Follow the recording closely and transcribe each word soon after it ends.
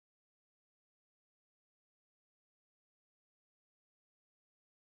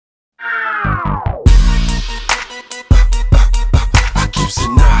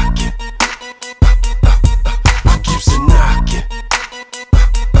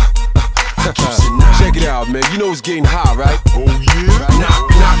Check it out, man. You know it's getting hot, right? Oh yeah.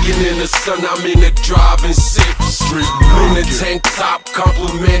 Knocking in the sun, I'm in the driving seat. In the tank top,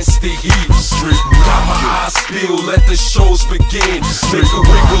 compliments the heat. Got my eyes peeled, let the shows begin. Make a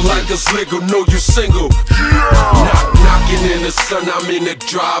wiggle like a sliggle, know you single. Knocking in the sun, I'm in the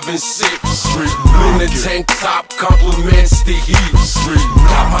driving seat. In the tank top, compliments the heat.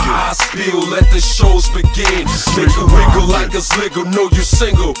 Got my eyes peeled, let the shows begin. Make a wiggle like a sliggle, know you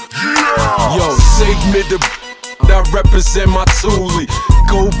single. Yo, save me the that represent my toolie.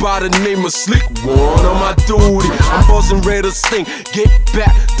 Go by the name of Slick One on my duty. I'm buzzing ready to sting. Get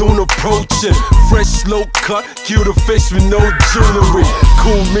back, don't approach it. Fresh, slow cut, cue the face with no jewelry.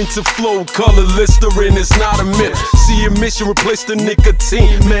 Cool minted flow, color Listerine, it's not a myth. See a mission, replace the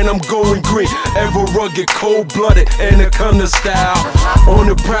nicotine. Man, I'm going green. Ever rugged, cold-blooded, anaconda style. On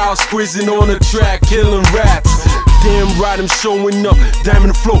the prowl, squeezing on the track, killing rats. Damn right, I'm showing up.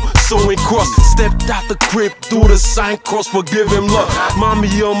 Diamond flow, sewing cross. Stepped out the crib, through the sign cross, forgive him love. Mommy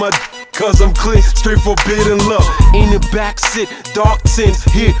on my cause I'm clean, straight forbidden love. In the backseat, dark tints,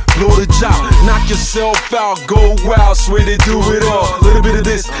 here, blow the job. Knock yourself out, go wild, swear to do it all. Little bit of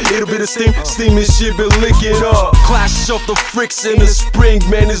this, little bit of steam, steaming shit, but lick it up. Clash off the fricks in the spring,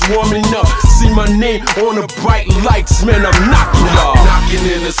 man, it's warming up. See my name on the bright lights, man, I'm knocking y'all. Knocking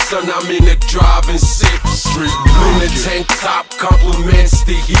in the sun, I'm in the driving seat. In the tank top, compliments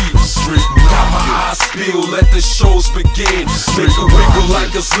the heat. Got my eyes peeled, let the shows begin. Make a wiggle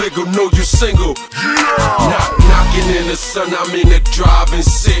like a sliggle, know you single. Knocking in the sun, I'm in the driving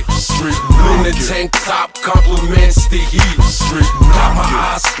seat. In the tank top, compliments the heat. Got my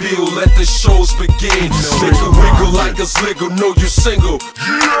eyes peeled, let the shows begin. Make a wiggle like a sliggle, know you single.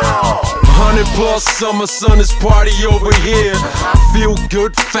 100+ summer sun is party over here. Feel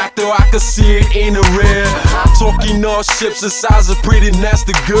good factor, I can see it in the rear. Talking all ships, the size is pretty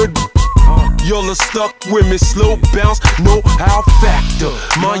nasty good. Y'all are stuck with me, slow bounce, no how factor.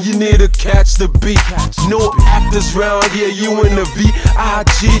 Man, you need to catch the beat. No actors round here, you in the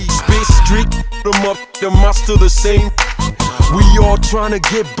VIG. Space Street, them up, them are still the same. We all tryna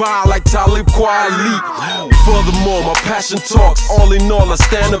get by like Talib Kweli. Furthermore, my passion talks. All in all, I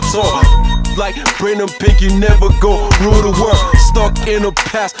stand up tall. Like Brandon Pink, you never go rule the world. Stuck in the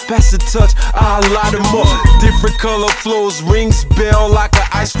past, pass the touch, I light them up. Different color flows, rings bell like an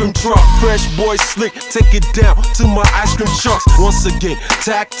ice cream truck. Fresh boy slick, take it down to my ice cream trucks. Once again,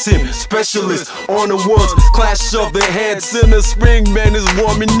 tag team, specialist on the ones. Clash of the heads in the spring, man, is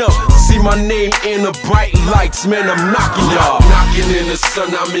warming up. See my name in the bright lights, man, I'm knocking y'all. Knocking in the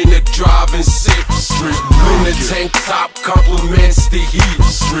sun, I'm in the driving seat. In the tank top, compliments the heat.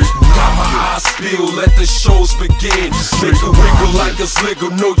 Got my eyes peeled, let the shows begin. Make a wiggle like a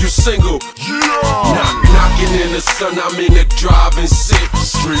sliggle, know you single. Knocking in the sun, I'm in the driving seat.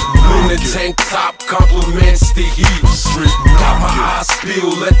 In the tank top, compliments the heat. Got my eyes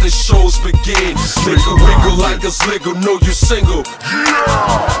peeled, let the shows begin. Make a wiggle like a sliggle, know you single.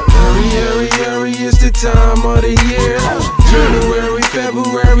 Hurry, it's the time of the year. January,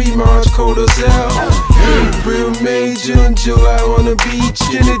 February, March, cold as hell. April, May, June, July on the beach.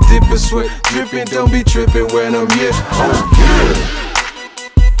 In a dip of sweat, dripping, don't be tripping when I'm here. Oh yeah.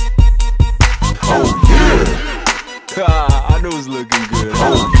 Oh yeah. I know it's looking good.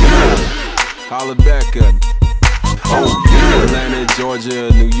 Oh yeah. Holla back at me. Oh yeah. Atlanta,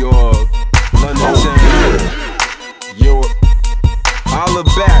 Georgia, New York, London town, Europe. Holla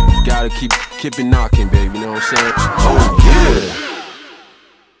back. Gotta keep it knocking, baby, you know what I'm saying? Oh yeah.